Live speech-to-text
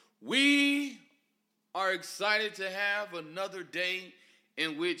We are excited to have another day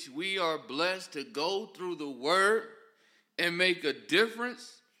in which we are blessed to go through the Word and make a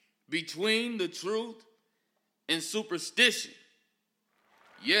difference between the truth and superstition.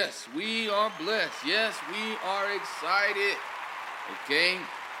 Yes, we are blessed. Yes, we are excited. Okay?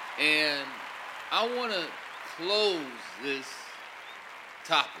 And I want to close this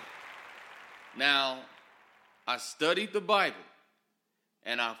topic. Now, I studied the Bible,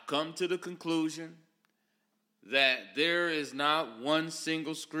 and I've come to the conclusion that there is not one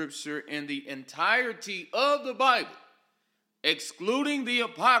single scripture in the entirety of the Bible, excluding the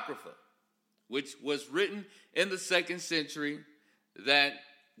Apocrypha, which was written in the 2nd century, that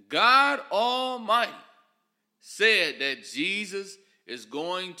God Almighty said that Jesus is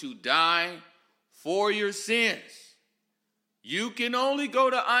going to die for your sins. You can only go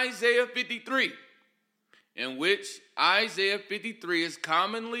to Isaiah 53, in which Isaiah 53 is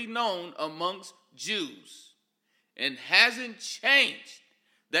commonly known amongst Jews and hasn't changed,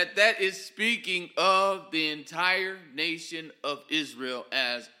 that is speaking of the entire nation of Israel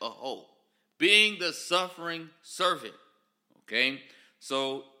as a whole, being the suffering servant. Okay?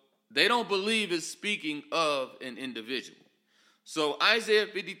 So they don't believe it's speaking of an individual. So Isaiah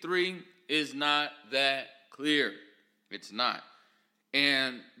 53 is not that clear. It's not.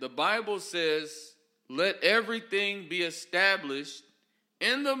 And the Bible says, let everything be established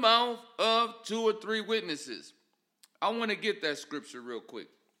in the mouth of 2 or 3 witnesses. I want to get that scripture real quick.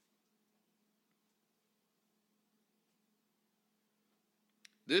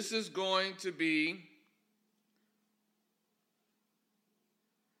 This is going to be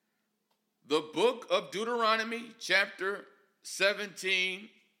the book of Deuteronomy, chapter 17,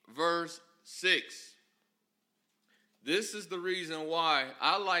 verse 6. This is the reason why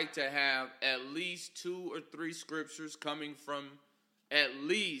I like to have at least 2 or 3 scriptures coming from at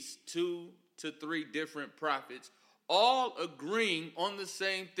least 2 to 3 different prophets, all agreeing on the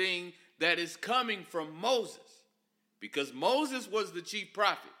same thing that is coming from Moses. Because Moses was the chief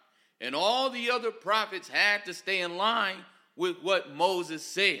prophet, and all the other prophets had to stay in line with what Moses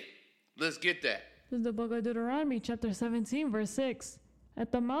said. Let's get that. This is the book of Deuteronomy, chapter 17, verse 6.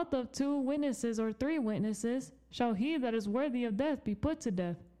 At the mouth of 2 witnesses or 3 witnesses shall he that is worthy of death be put to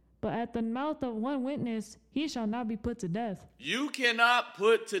death. But at the mouth of 1 witness he shall not be put to death. You cannot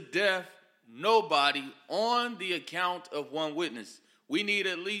put to death nobody on the account of 1 witness. We need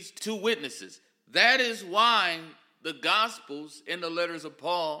at least 2 witnesses. That is why the Gospels and the letters of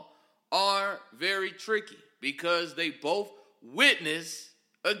Paul are very tricky, because they both witness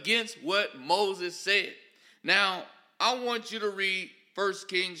against what Moses said. Now, I want you to read 1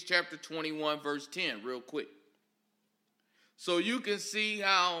 Kings chapter 21, verse 10 real quick, so you can see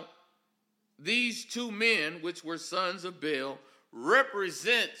how these 2 men, which were sons of Baal,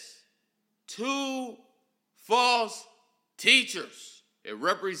 represents 2 false teachers. It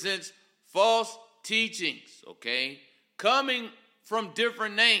represents false teachings, okay, coming from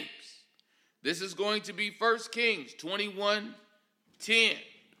different names. This is going to be 1 Kings 21, 10.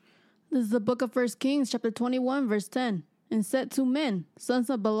 This is the book of 1 Kings, chapter 21, verse 10. And set 2 men, sons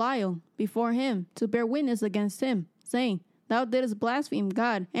of Belial, before him, to bear witness against him, saying, Thou didst blaspheme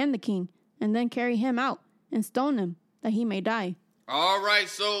God and the king, and then carry him out, and stone him, that he may die. All right,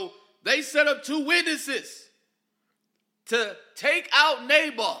 so they set up 2 witnesses to take out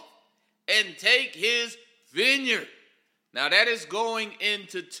Naboth and take his vineyard. Now that is going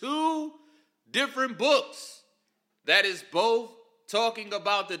into 2 different books. That is both talking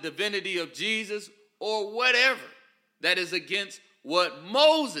about the divinity of Jesus or whatever that is against what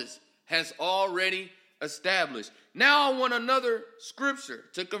Moses has already established. Now I want another scripture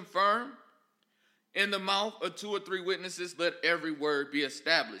to confirm. In the mouth of 2 or 3 witnesses, let every word be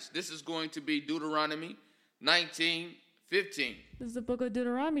established. This is going to be Deuteronomy 19:15. This is the book of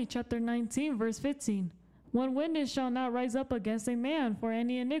Deuteronomy, chapter 19, verse 15. 1 witness shall not rise up against a man for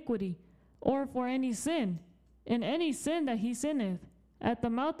any iniquity, or for any sin, in any sin that he sinneth. At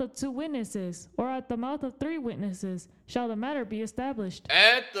the mouth of 2 witnesses, or at the mouth of 3 witnesses, shall the matter be established.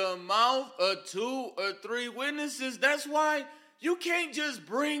 At the mouth of 2 or 3 witnesses. That's why you can't just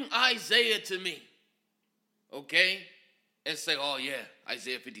bring Isaiah to me, okay, and say, oh yeah,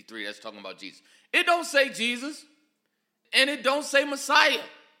 Isaiah 53, that's talking about Jesus. It don't say Jesus, and it don't say Messiah.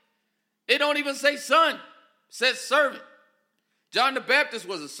 It don't even say son. It says servant. John the Baptist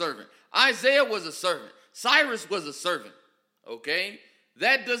was a servant. Isaiah was a servant. Cyrus was a servant, okay?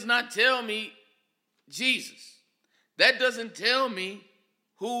 That does not tell me Jesus. That doesn't tell me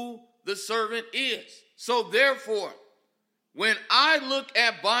who the servant is. So therefore, when I look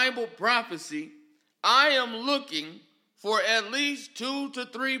at Bible prophecy, I am looking for at least 2 to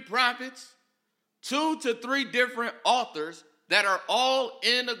 3 prophets, 2 to 3 different authors that are all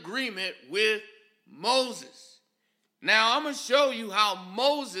in agreement with Moses. Now, I'm going to show you how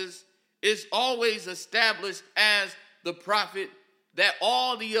Moses is always established as the prophet that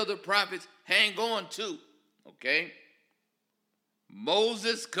all the other prophets hang on to. Okay?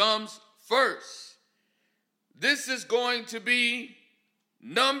 Moses comes first. This is going to be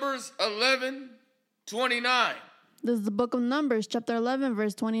Numbers 11:29. This is the book of Numbers, chapter 11,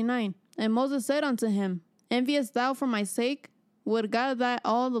 verse 29. And Moses said unto him, Enviest thou for my sake? Would God that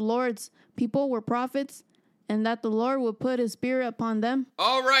all the Lord's people were prophets, and that the Lord would put his spirit upon them?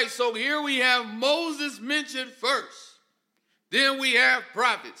 All right, so here we have Moses mentioned first. Then we have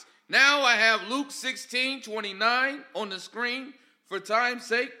prophets. Now I have Luke 16:29 on the screen for time's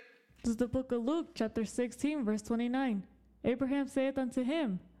sake. This is the book of Luke, chapter 16, verse 29. Abraham saith unto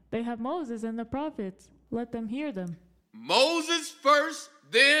him, They have Moses and the prophets. Let them hear them. Moses first,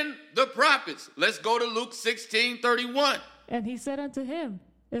 then the prophets. Let's go to Luke 16:31. And he said unto him,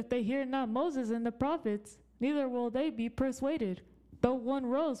 If they hear not Moses and the prophets, neither will they be persuaded, though one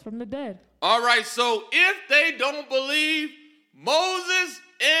rose from the dead. All right, so if they don't believe Moses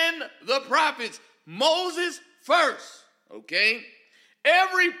and the prophets, Moses first, okay?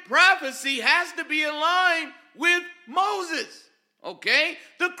 Every prophecy has to be in line with Moses, okay?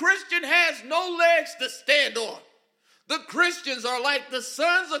 The Christian has no legs to stand on. The Christians are like the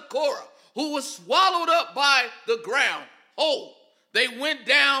sons of Korah, who was swallowed up by the ground. Oh, they went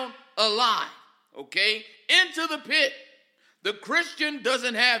down alive, okay, into the pit. The Christian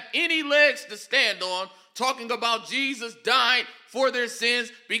doesn't have any legs to stand on, talking about Jesus died for their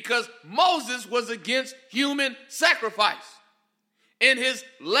sins because Moses was against human sacrifice. In his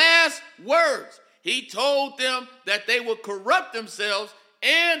last words, he told them that they would corrupt themselves,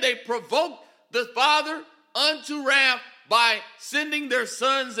 and they provoked the Father unto wrath by sending their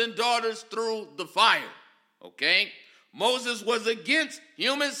sons and daughters through the fire. Okay? Moses was against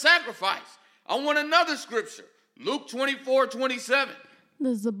human sacrifice. I want another scripture. Luke 24:27.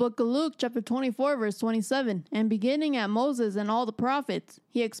 This is the book of Luke, chapter 24, verse 27. And beginning at Moses and all the prophets,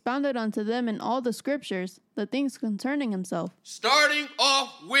 he expounded unto them in all the scriptures the things concerning himself. Starting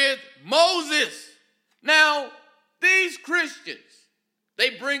off with Moses. Now, these Christians,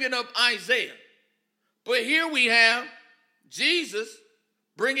 they bringing up Isaiah. But here we have Jesus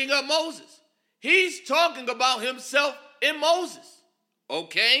bringing up Moses. He's talking about himself in Moses.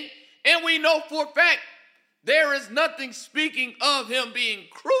 Okay? And we know for a fact there is nothing speaking of him being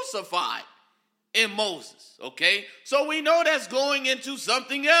crucified in Moses, okay? So we know that's going into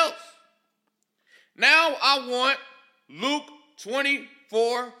something else. Now I want Luke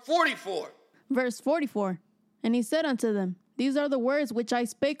 24:44. Verse 44. And he said unto them, These are the words which I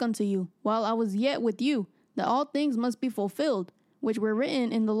spake unto you, while I was yet with you, that all things must be fulfilled, which were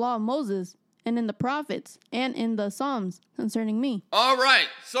written in the law of Moses, and in the prophets, and in the Psalms concerning me. All right,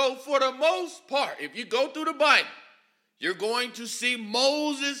 so for the most part, if you go through the Bible, you're going to see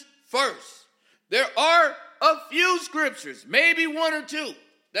Moses first. There are a few scriptures, maybe 1 or 2,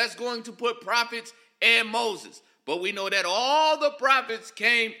 that's going to put prophets and Moses. But we know that all the prophets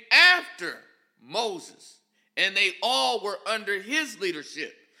came after Moses, and they all were under his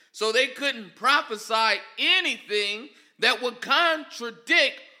leadership. So they couldn't prophesy anything that would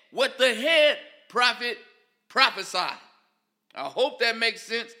contradict what the head prophet prophesied. I hope that makes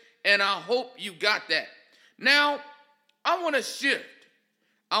sense, and I hope you got that. Now, I want to shift.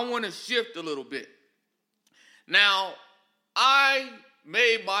 I want to shift a little bit. Now, I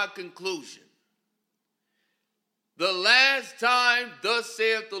made my conclusion. The last time thus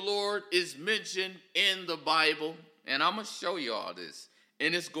saith the Lord is mentioned in the Bible, and I'm going to show you all this,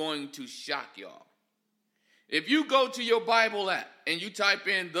 and it's going to shock y'all. If you go to your Bible app and you type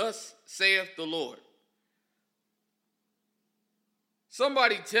in, thus saith the Lord,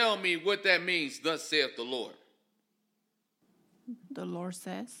 somebody tell me what that means, thus saith the Lord. The Lord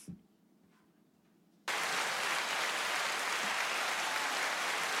says.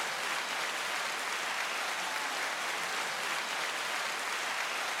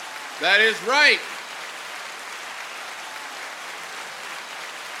 That is right.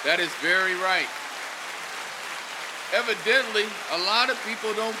 That is very right. Evidently, a lot of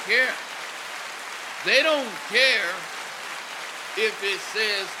people don't care. They don't care if it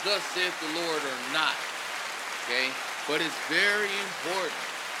says, thus saith the Lord or not. Okay? But it's very important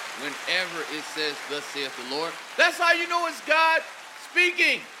whenever it says, thus saith the Lord. That's how you know it's God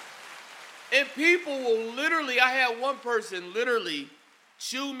speaking. And people will literally, I had one person literally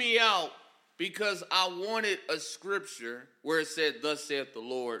chew me out because I wanted a scripture where it said, thus saith the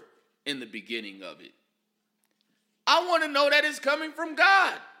Lord in the beginning of it. I want to know that it's coming from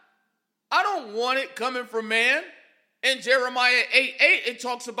God. I don't want it coming from man. In Jeremiah 8:8, it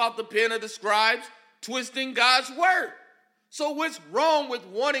talks about the pen of the scribes twisting God's word. So what's wrong with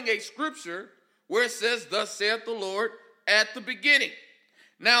wanting a scripture where it says, thus saith the Lord at the beginning?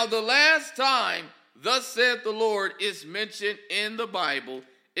 Now, the last time thus saith the Lord is mentioned in the Bible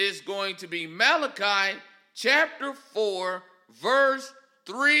is going to be Malachi chapter 4, verse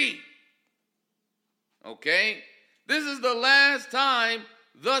 3. Okay? This is the last time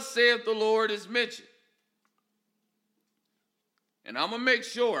thus saith the Lord is mentioned. And I'm going to make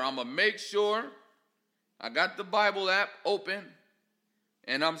sure, I got the Bible app open,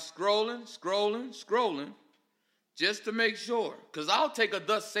 and I'm scrolling, just to make sure. Because I'll take a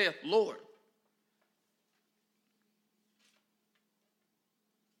thus saith Lord.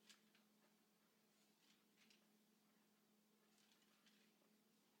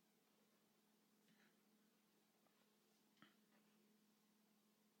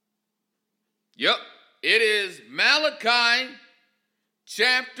 Yep, it is Malachi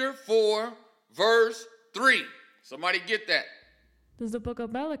chapter 4, verse 3. Somebody get that. This is the book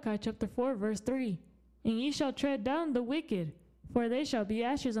of Malachi, chapter 4, verse 3. And ye shall tread down the wicked, for they shall be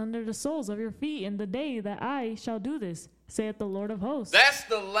ashes under the soles of your feet in the day that I shall do this, saith the Lord of hosts. That's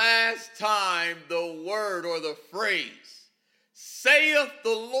the last time the word or the phrase, saith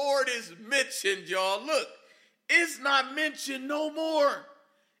the Lord, is mentioned, y'all. Look, it's not mentioned no more.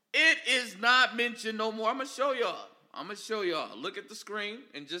 It is not mentioned no more. I'm going to show y'all. Look at the screen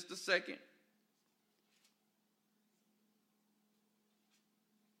in just a second.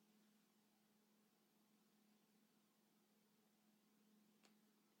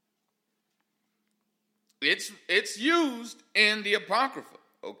 It's used in the Apocrypha,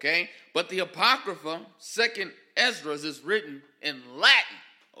 okay? But the Apocrypha, second Ezra, is written in Latin,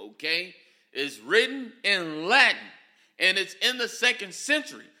 okay? It's written in Latin, and it's in the 2nd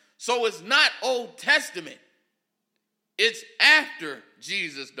century. So it's not Old Testament. It's after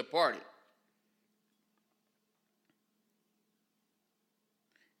Jesus departed.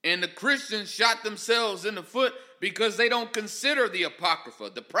 And the Christians shot themselves in the foot because they don't consider the Apocrypha.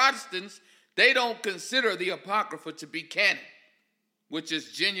 The Protestants, they don't consider the Apocrypha to be canon, which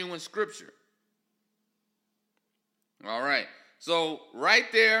is genuine scripture. All right. So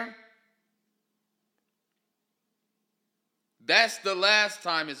right there, that's the last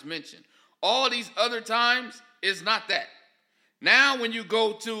time it's mentioned. All these other times is not that. Now when you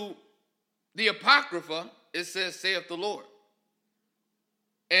go to the Apocrypha, it says, saith the Lord.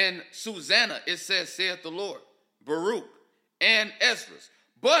 And Susanna, it says, saith the Lord. Baruch and Esdras.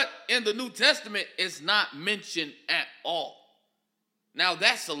 But in the New Testament, it's not mentioned at all. Now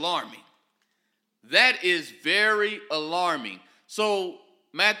that's alarming. That is very alarming. So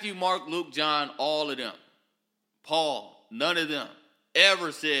Matthew, Mark, Luke, John, all of them, Paul, none of them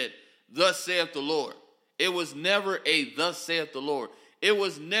ever said, thus saith the Lord. It was never a thus saith the Lord. It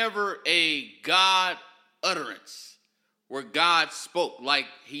was never a God utterance where God spoke like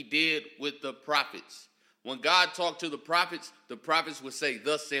he did with the prophets. When God talked to the prophets would say,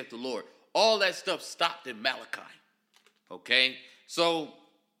 thus saith the Lord. All that stuff stopped in Malachi. Okay? So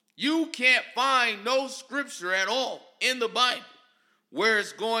you can't find no scripture at all in the Bible where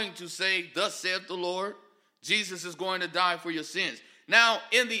it's going to say, thus saith the Lord. Jesus is going to die for your sins. Now,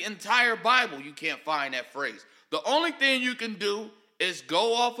 in the entire Bible, you can't find that phrase. The only thing you can do is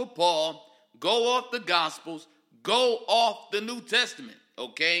go off of Paul, go off the Gospels, go off the New Testament,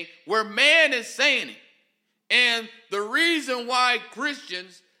 okay, where man is saying it. And the reason why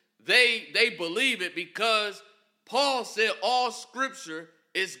Christians, they believe it because Paul said all scripture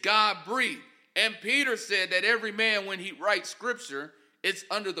is God-breathed. And Peter said that every man, when he writes scripture, it's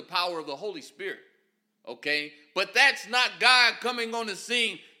under the power of the Holy Spirit. Okay? But that's not God coming on the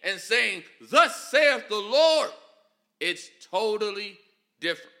scene and saying, thus saith the Lord. It's totally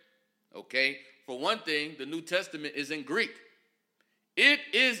different. Okay? For one thing, the New Testament is in Greek. It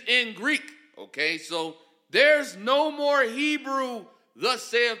is in Greek. Okay? So there's no more Hebrew, thus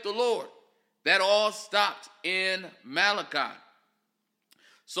saith the Lord. That all stopped in Malachi.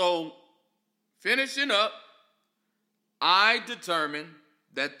 So, finishing up, I determined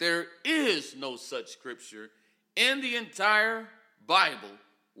that there is no such scripture in the entire Bible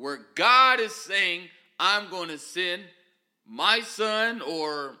where God is saying, I'm going to send my son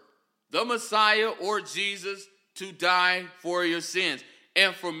or the Messiah or Jesus to die for your sins.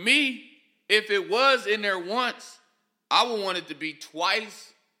 And for me, if it was in there once, I would want it to be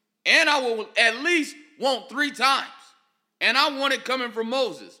twice, and I will at least want 3 times. And I want it coming from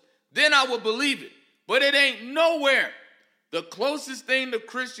Moses. Then I would believe it. But it ain't nowhere. The closest thing the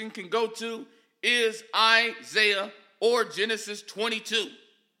Christian can go to is Isaiah or Genesis 22,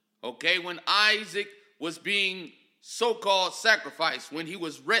 okay, when Isaac was being so-called sacrificed, when he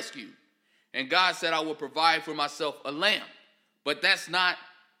was rescued. And God said, I will provide for myself a lamb. But that's not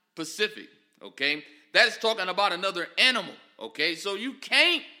specific, okay? That's talking about another animal, okay? So you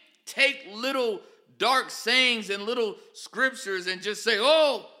can't take little dark sayings and little scriptures and just say,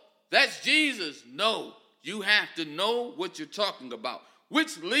 oh, that's Jesus. No, you have to know what you're talking about,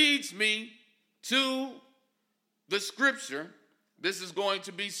 which leads me to the scripture. This is going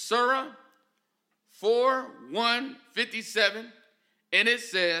to be Surah 4:157, and it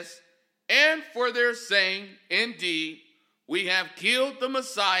says, and for their saying, indeed, we have killed the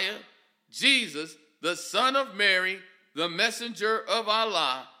Messiah, Jesus, the son of Mary, the messenger of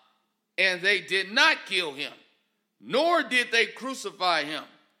Allah, and they did not kill him, nor did they crucify him,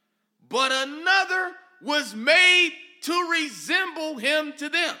 but another was made to resemble him to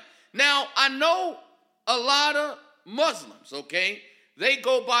them. Now, I know a lot of Muslims, okay? They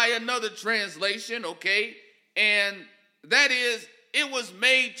go by another translation, okay? And that is, it was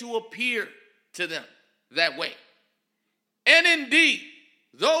made to appear to them that way. And indeed,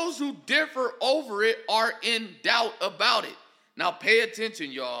 those who differ over it are in doubt about it. Now, pay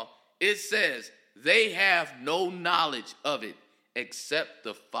attention, y'all. It says they have no knowledge of it except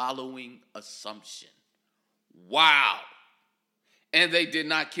the following assumption. Wow. And they did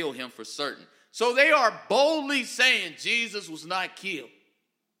not kill him for certain. So they are boldly saying Jesus was not killed.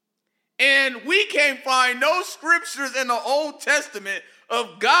 And we can't find no scriptures in the Old Testament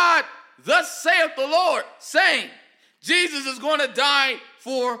of God, thus saith the Lord, saying Jesus is going to die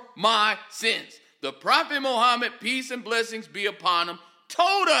for my sins. The prophet Muhammad, peace and blessings be upon him,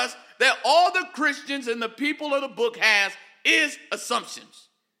 told us that all the Christians and the people of the book has is assumptions,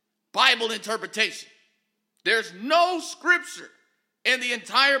 Bible interpretation. There's no scripture in the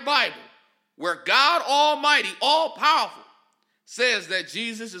entire Bible where God Almighty, all-powerful, says that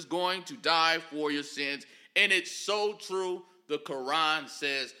Jesus is going to die for your sins. And it's so true. The Quran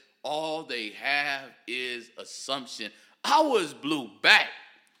says all they have is assumption. I was blew back.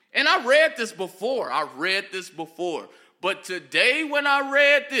 And I read this before. But today when I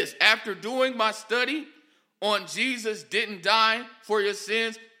read this, after doing my study on Jesus didn't die for your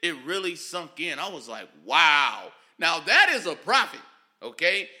sins, it really sunk in. I was like, wow. Now that is a prophet,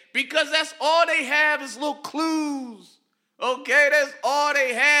 okay? Because that's all they have is little clues, okay? That's all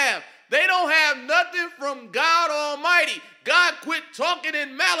they have. They don't have nothing from God Almighty. God quit talking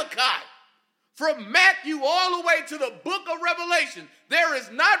in Malachi. From Matthew all the way to the book of Revelation, there is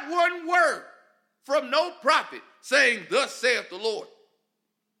not one word from no prophet saying, thus saith the Lord.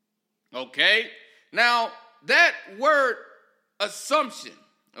 Okay? Now, that word assumption,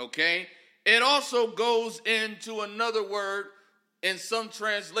 okay, it also goes into another word. In some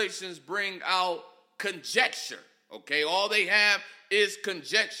translations bring out conjecture, okay? All they have is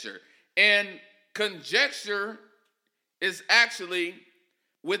conjecture. And conjecture is actually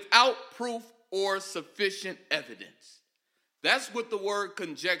without proof or sufficient evidence. That's what the word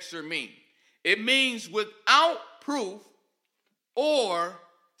conjecture means. It means without proof or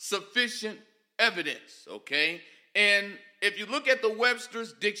sufficient evidence, okay? And if you look at the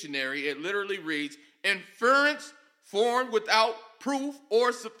Webster's dictionary, it literally reads, inference formed without proof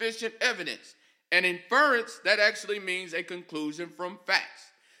or sufficient evidence. An inference, that actually means a conclusion from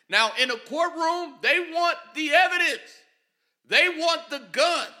facts. Now, in a courtroom, they want the evidence. They want the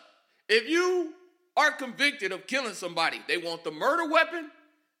gun. If you are convicted of killing somebody, they want the murder weapon,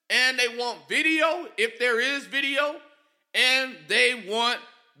 and they want video, if there is video, and they want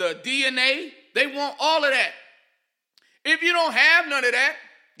the DNA. They want all of that. If you don't have none of that,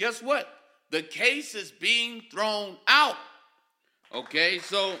 guess what? The case is being thrown out. Okay,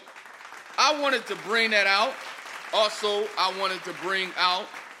 so I wanted to bring that out. Also, I wanted to bring out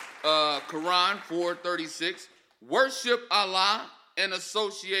Quran 4:36. Worship Allah and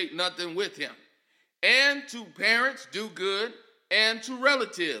associate nothing with him. And to parents do good, and to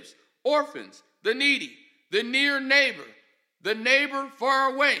relatives, orphans, the needy, the near neighbor, the neighbor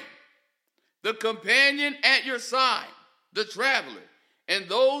far away, the companion at your side, the traveler, and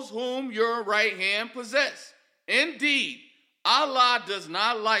those whom your right hand possess. Indeed, Allah does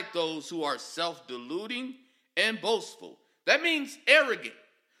not like those who are self-deluding and boastful. That means arrogant.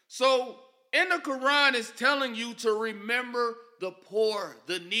 So in the Quran, it's telling you to remember the poor,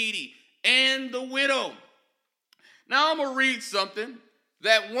 the needy, and the widow. Now I'm going to read something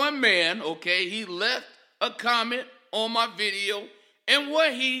that one man, okay, he left a comment on my video, and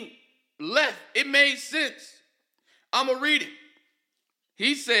what he left, it made sense. I'm going to read it.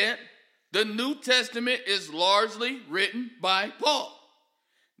 He said, the New Testament is largely written by Paul.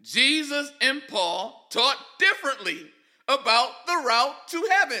 Jesus and Paul taught differently about the route to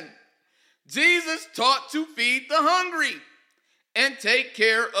heaven. Jesus taught to feed the hungry and take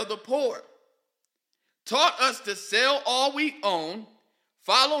care of the poor. Taught us to sell all we own,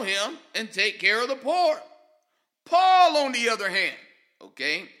 follow him, and take care of the poor. Paul, on the other hand,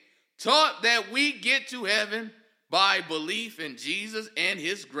 taught that we get to heaven by belief in Jesus and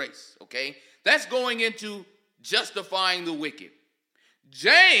his grace, That's going into justifying the wicked.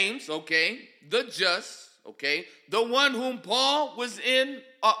 James, the just, the one whom Paul was in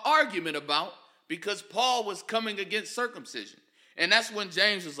an argument about because Paul was coming against circumcision. And that's when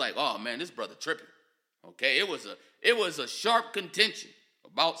James was like, oh man, this brother tripping. It was a sharp contention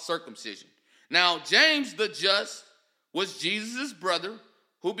about circumcision. Now, James the just was Jesus' brother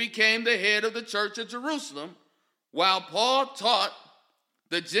who became the head of the church of Jerusalem, while Paul taught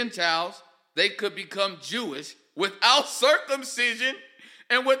the Gentiles they could become Jewish without circumcision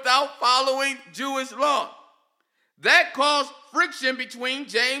and without following Jewish law. That caused friction between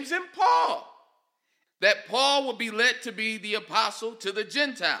James and Paul, that Paul would be led to be the apostle to the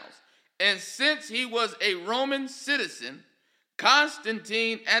Gentiles. And since he was a Roman citizen,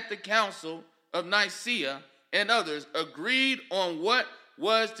 Constantine at the Council of Nicaea and others agreed on what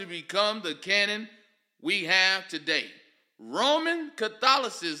was to become the canon we have today. Roman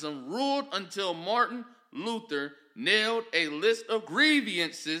Catholicism ruled until Martin Luther nailed a list of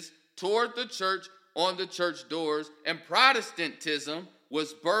grievances toward the church on the church doors, and Protestantism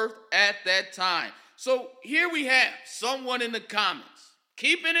was birthed at that time. So here we have someone in the comments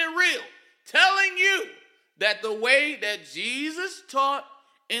keeping it real, telling you that the way that Jesus taught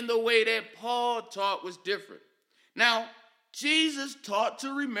and the way that Paul taught was different. Now, Jesus taught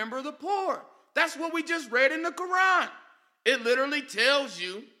to remember the poor. That's what we just read in the Quran. It literally tells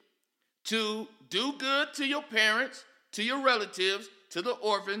you to do good to your parents, to your relatives, to the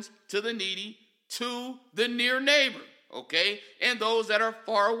orphans, to the needy, to the near neighbor, and those that are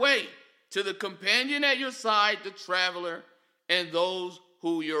far away, to the companion at your side, the traveler, and those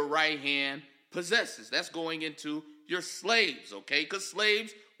who your right hand possesses. That's going into your slaves, because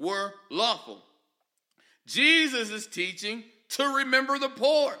slaves were lawful. Jesus is teaching to remember the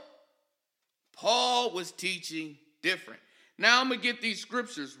poor. Paul was teaching different. Now I'm going to get these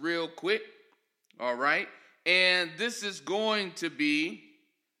scriptures real quick, all right? And this is going to be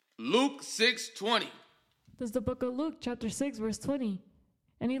Luke 6:20. This is the book of Luke, chapter 6, verse 20.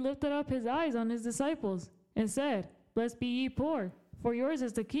 And he lifted up his eyes on his disciples and said, Blessed be ye poor, for yours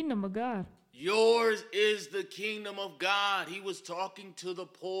is the kingdom of God. Yours is the kingdom of God. He was talking to the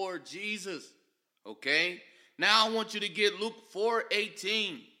poor, Jesus. Now I want you to get Luke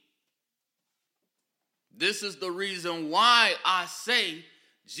 4:18. This is the reason why I say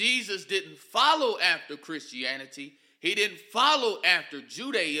Jesus didn't follow after Christianity. He didn't follow after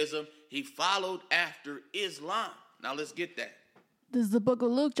Judaism. He followed after Islam. Now let's get that. This is the book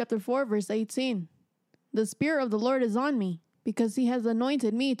of Luke, chapter 4, verse 18. The Spirit of the Lord is on me, because he has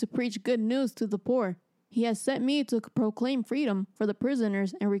anointed me to preach good news to the poor. He has sent me to proclaim freedom for the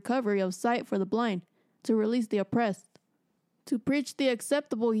prisoners and recovery of sight for the blind, to release the oppressed, to preach the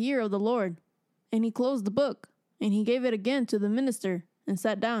acceptable year of the Lord. And he closed the book, and he gave it again to the minister, and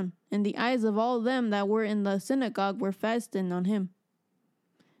sat down. And the eyes of all them that were in the synagogue were fastened on him.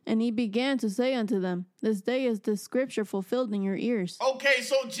 And he began to say unto them, This day is this scripture fulfilled in your ears.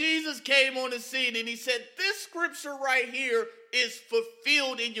 So Jesus came on the scene and he said, this scripture right here is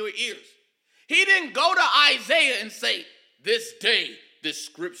fulfilled in your ears. He didn't go to Isaiah and say, this day this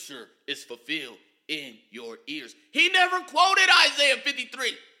scripture is fulfilled in your ears. He never quoted Isaiah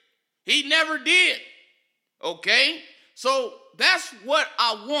 53. He never did. So that's what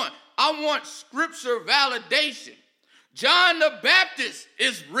I want. I want scripture validation. John the Baptist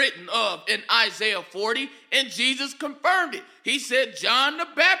is written of in Isaiah 40, and Jesus confirmed it. He said John the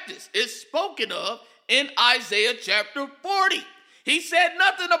Baptist is spoken of in Isaiah chapter 40. He said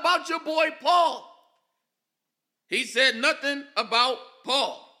nothing about your boy Paul. He said nothing about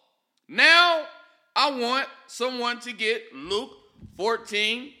Paul. Now I want someone to get Luke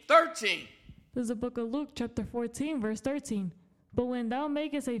 14:13. This is the book of Luke, chapter 14, verse 13. But when thou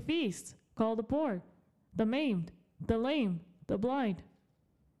makest a feast, call the poor, the maimed, the lame, the blind,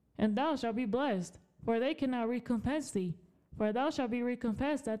 and thou shalt be blessed, for they cannot recompense thee, for thou shalt be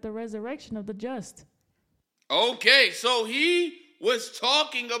recompensed at the resurrection of the just. So he was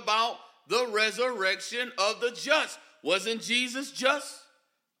talking about the resurrection of the just. Wasn't Jesus just?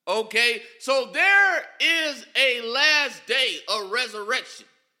 So there is a last day, a resurrection.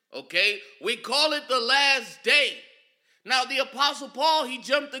 We call it the last day. Now the Apostle Paul, he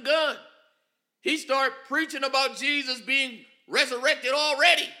jumped the gun. He started preaching about Jesus being resurrected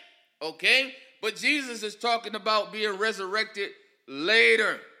already, okay? But Jesus is talking about being resurrected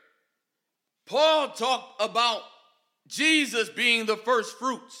later. Paul talked about Jesus being the first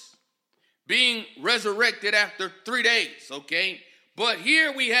fruits, being resurrected after 3 days, okay? But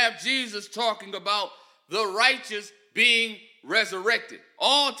here we have Jesus talking about the righteous being resurrected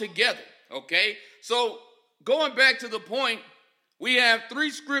all together, okay? So going back to the point, we have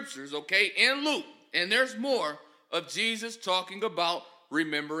 3 scriptures, okay, in Luke, and there's more of Jesus talking about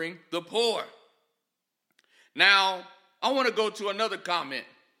remembering the poor. Now, I want to go to another comment.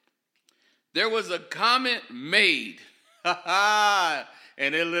 There was a comment made,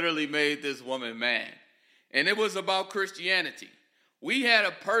 and it literally made this woman mad, and it was about Christianity. We had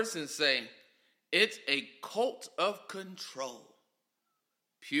a person say, it's a cult of control.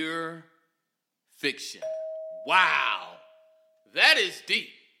 Pure fiction. Wow. That is deep.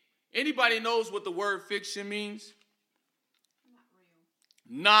 Anybody knows what the word fiction means?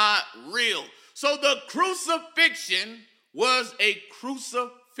 Not real. So the crucifixion was a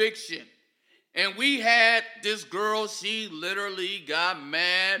crucifixion. And we had this girl, she literally got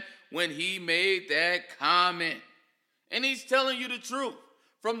mad when he made that comment. And he's telling you the truth.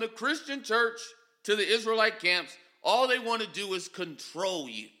 From the Christian church to the Israelite camps, all they want to do is control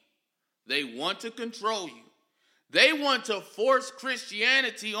you. They want to control you. They want to force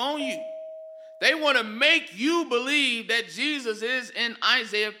Christianity on you. They want to make you believe that Jesus is in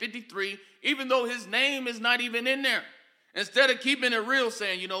Isaiah 53, even though his name is not even in there. Instead of keeping it real,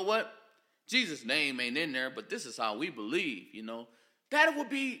 saying, you know what? Jesus' name ain't in there, but this is how we believe, you know. That would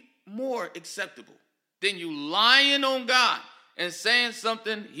be more acceptable than you lying on God and saying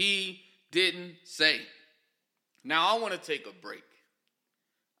something he didn't say. Now, I want to take a break.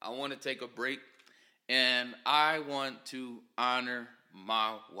 And I want to honor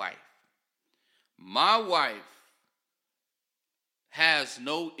my wife. My wife has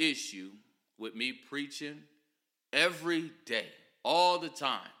no issue with me preaching every day, all the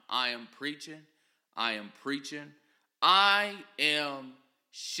time. I am preaching. I am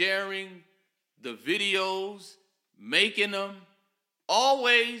sharing the videos, making them,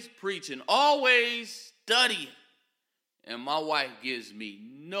 always preaching, always studying. And my wife gives me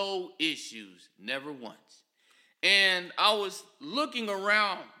no issues, never once. And I was looking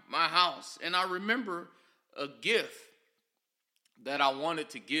around my house, and I remember a gift that I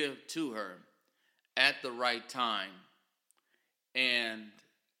wanted to give to her at the right time. And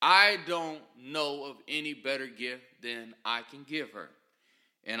I don't know of any better gift than I can give her.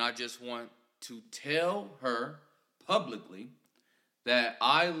 And I just want to tell her publicly that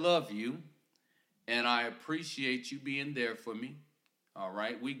I love you and I appreciate you being there for me. All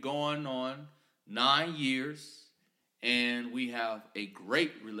right, we going on 9 years, and we have a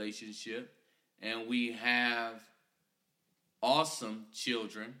great relationship, and we have awesome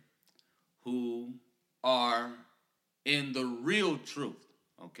children who are in the real truth,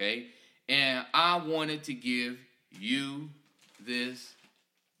 okay? And I wanted to give you this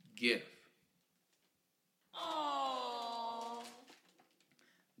gift. Aww.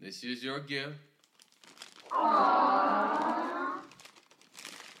 This is your gift. Aww.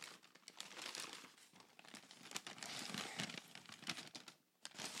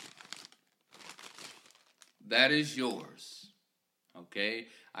 That is yours, okay?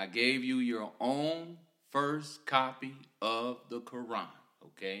 I gave you your own first copy of the Quran,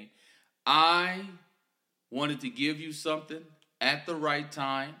 okay? I wanted to give you something at the right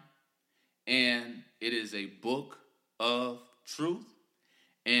time, and it is a book of truth,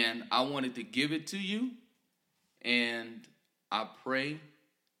 and I wanted to give it to you, and I pray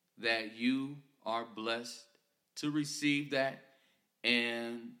that you are blessed to receive that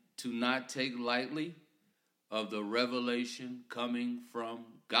and to not take lightly of the revelation coming from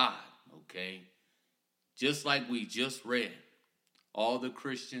God, okay? Just like we just read, all the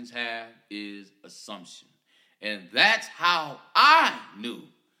Christians have is assumption. And that's how I knew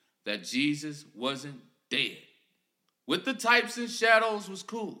that Jesus wasn't dead. With the types and shadows was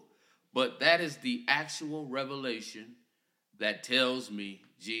cool, but that is the actual revelation that tells me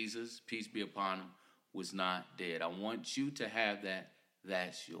Jesus, peace be upon him, was not dead. I want you to have that.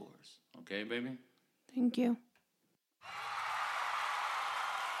 That's yours. Okay, baby? Thank you.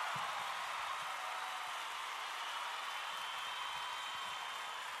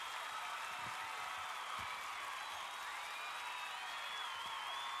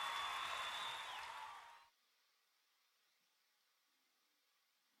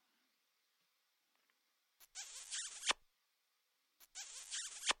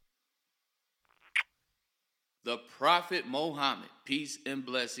 The Prophet Muhammad, peace and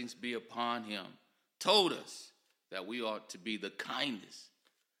blessings be upon him, told us that we ought to be the kindest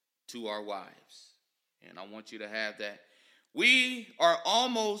to our wives. And I want you to have that. We are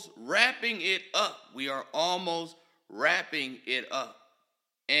almost wrapping it up. We are almost wrapping it up.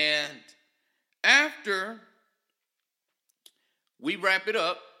 And after we wrap it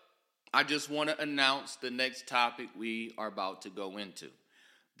up, I just want to announce the next topic we are about to go into.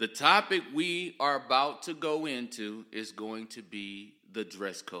 The topic we are about to go into is going to be the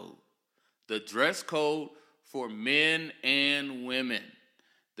dress code. The dress code for men and women.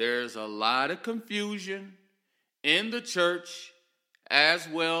 There's a lot of confusion in the church as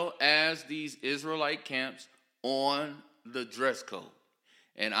well as these Israelite camps on the dress code.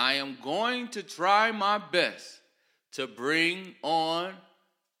 And I am going to try my best to bring on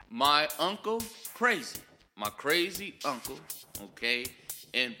my uncle Crazy, my crazy uncle, okay,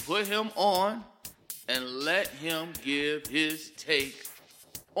 and put him on and let him give his take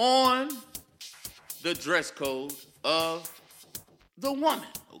on the dress code of the woman,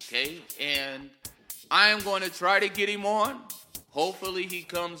 okay? And I am going to try to get him on. Hopefully he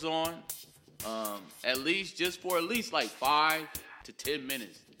comes on at least like 5 to 10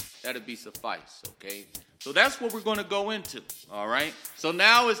 minutes. That'll be suffice, okay? So that's what we're going to go into, all right? So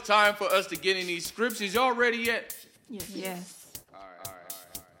now it's time for us to get in these scriptures. Y'all ready yet? Yes.